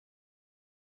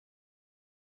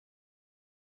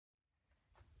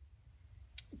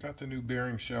Got the new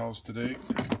bearing shells today.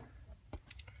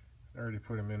 I already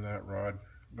put them in that rod,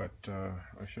 but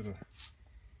I should have.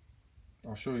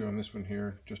 I'll show you on this one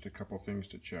here just a couple things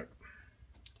to check.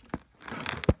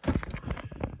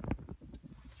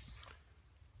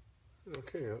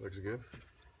 Okay, that looks good.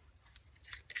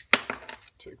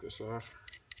 Take this off.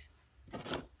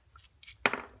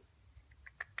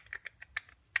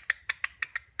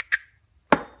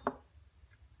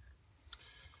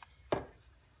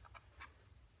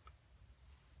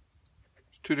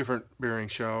 Two different bearing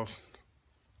shells,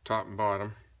 top and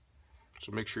bottom,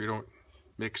 so make sure you don't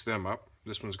mix them up.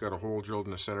 This one's got a hole drilled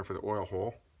in the center for the oil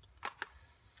hole,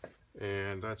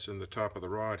 and that's in the top of the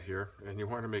rod here, and you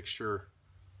want to make sure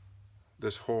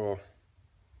this hole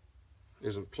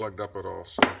isn't plugged up at all.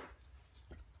 So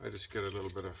I just get a little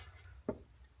bit of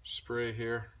spray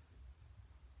here.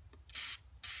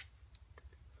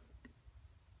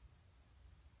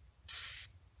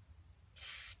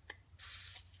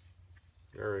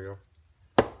 There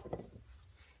we go.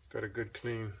 Got a good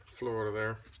clean flow out of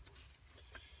there.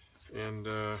 And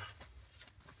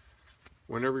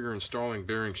whenever you're installing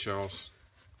bearing shells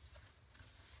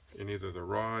in either the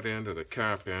rod end or the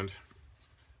cap end,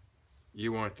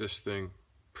 you want this thing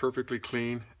perfectly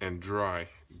clean and dry.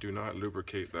 Do not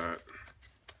lubricate that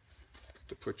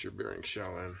to put your bearing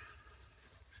shell in.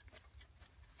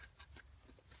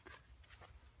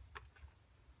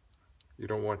 You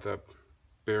don't want that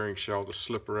bearing shell to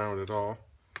slip around at all.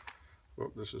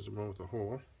 Well, this is the one with the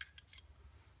hole.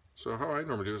 So how I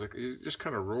normally do is, like, you just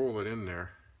kind of roll it in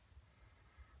there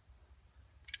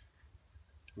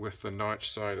with the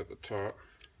notch side at the top.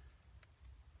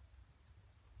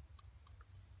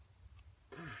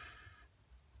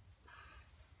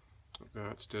 Like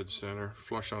that, it's dead center,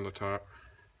 flush on the top.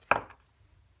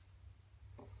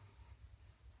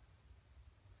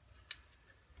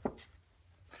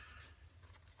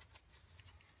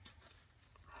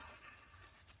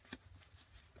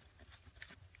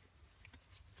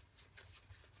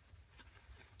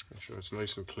 So it's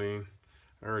nice and clean.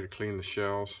 I already cleaned the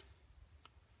shells.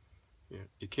 Yeah,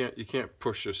 you can't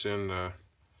push this in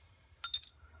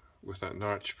with that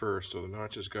notch first, so the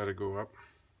notch has got to go up.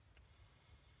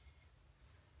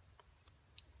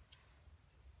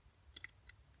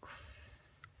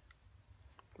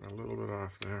 A little bit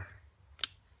off there.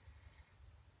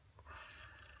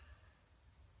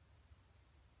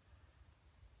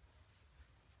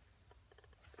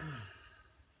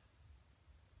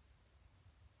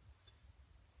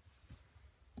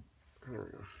 There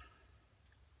we go.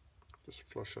 Just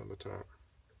flush on the top.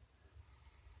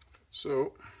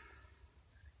 So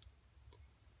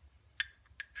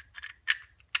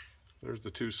there's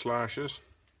the two slashes.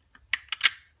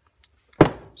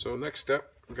 So next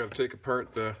step, we've got to take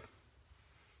apart the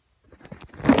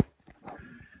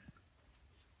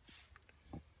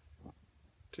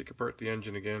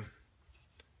engine again,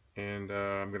 and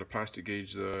I'm going to plastic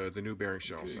gauge the new bearing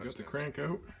shells. Okay, you got the crank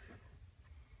out,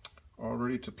 all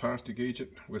ready to plastic gauge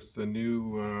it with the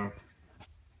new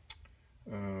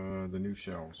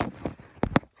shells.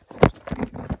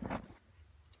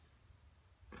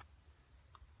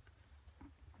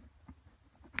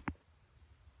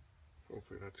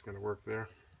 Hopefully that's going to work there.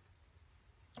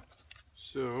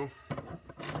 So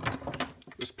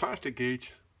this plastic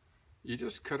gauge, you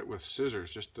just cut it with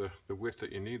scissors, just the width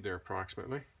that you need there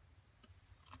approximately,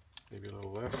 maybe a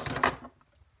little less.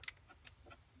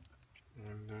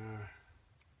 And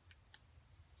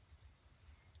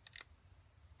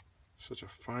such a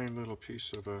fine little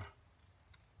piece of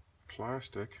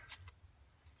plastic.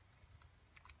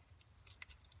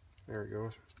 There it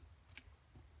goes.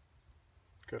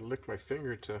 Got to lick my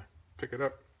finger to pick it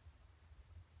up.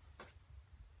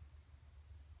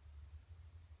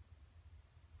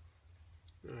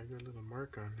 Oh, I got a little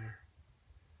mark on there.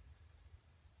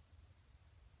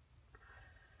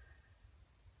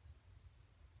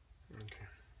 Okay.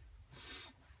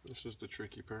 This is the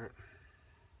tricky part.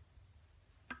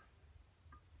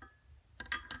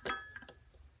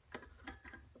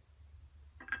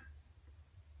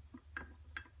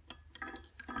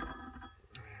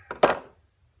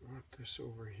 Want this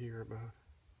over here about.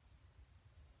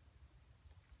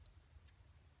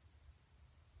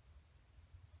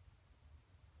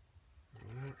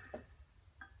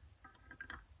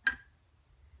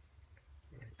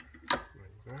 Like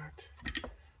that.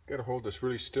 Got to hold this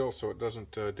really still so it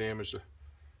doesn't damage the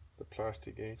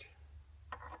plastic gauge.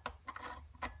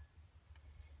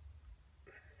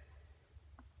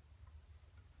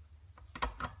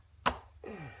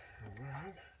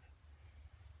 Alright.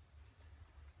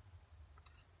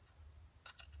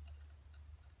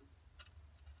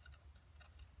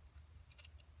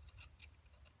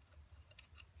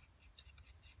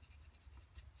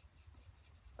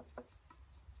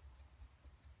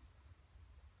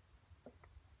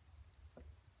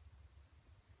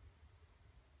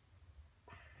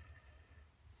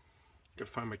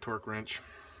 Gotta find my torque wrench.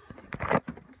 Okay,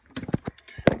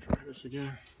 I'll try this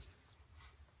again.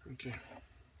 Okay.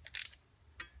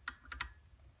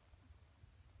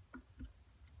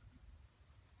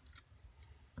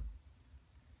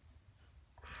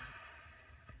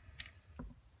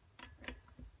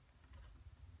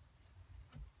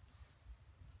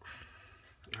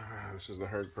 This is the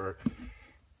hard part.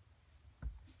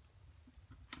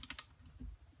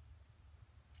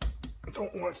 I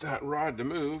don't want that rod to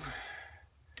move.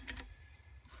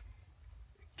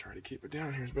 Try to keep it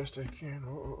down here as best I can.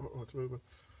 Oh, it's moving.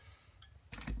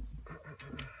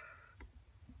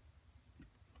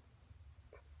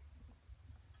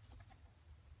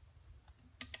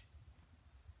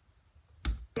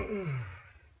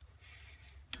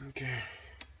 Okay.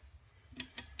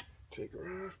 Take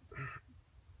her off.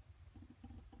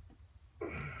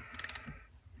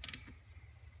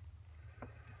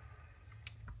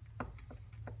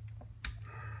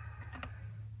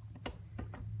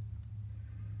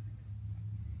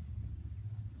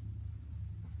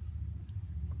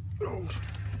 Oh.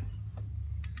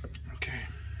 Okay.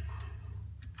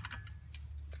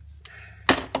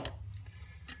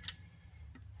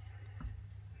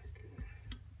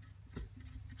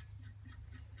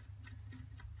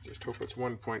 Just hope it's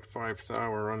 1.5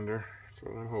 thou or under. That's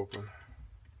what I'm hoping.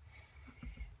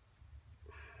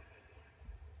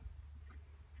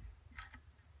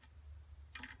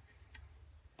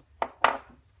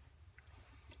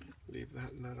 Leave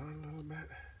that nut on a little bit.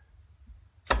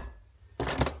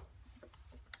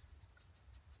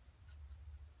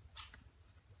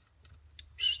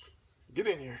 Get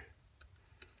in here.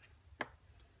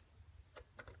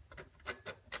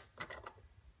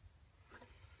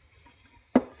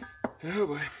 Oh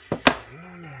boy.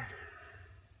 No.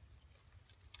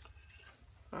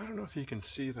 I don't know if you can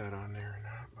see that on there or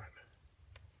not, but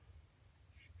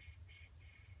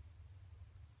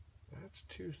that's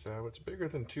 2 thou. It's bigger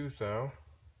than 2 thou.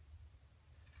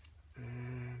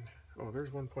 And oh,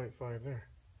 there's 1.5 there.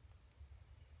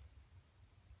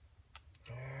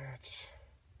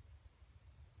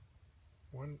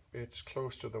 It's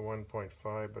close to the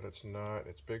 1.5, but it's not.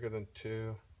 It's bigger than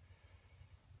 2.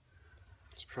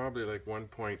 It's probably like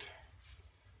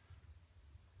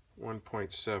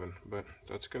 1.7, but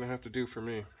that's gonna have to do for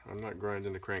me. I'm not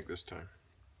grinding the crank this time.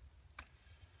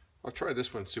 I'll try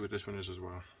this one, see what this one is as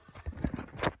well.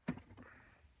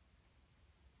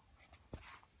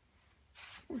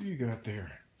 What do you got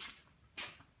there?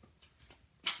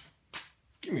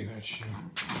 Give me that shoe.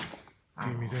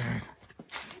 Give me that.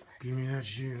 Give me that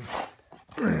shoe.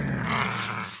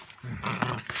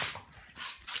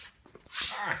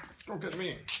 Ah, don't get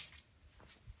me.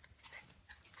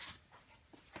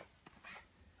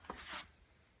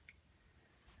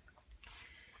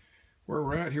 Where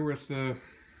we're at here with the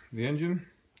engine,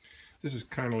 this is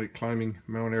kind of like climbing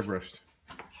Mount Everest.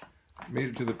 Made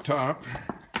it to the top.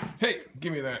 Hey,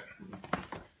 give me that.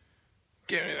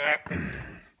 Give me that.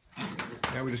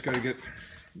 Now we just got to get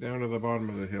down to the bottom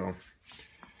of the hill.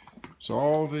 So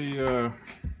all the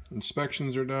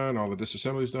inspections are done, all the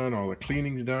disassembly's done, all the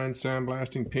cleaning's done,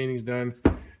 sandblasting, painting's done.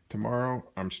 Tomorrow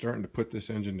I'm starting to put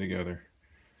this engine together.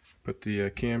 Put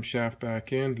the camshaft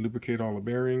back in, lubricate all the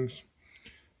bearings,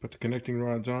 put the connecting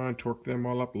rods on, torque them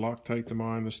all up, Loctite them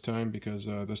on this time because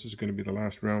this is going to be the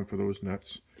last round for those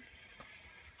nuts.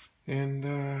 And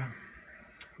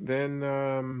then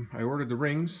I ordered the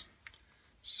rings,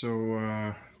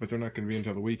 so but they're not going to be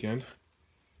until the weekend.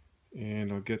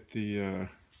 And I'll get the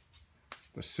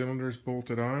cylinders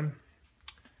bolted on,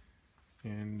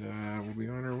 and we'll be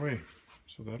on our way.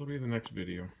 So that'll be the next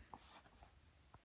video.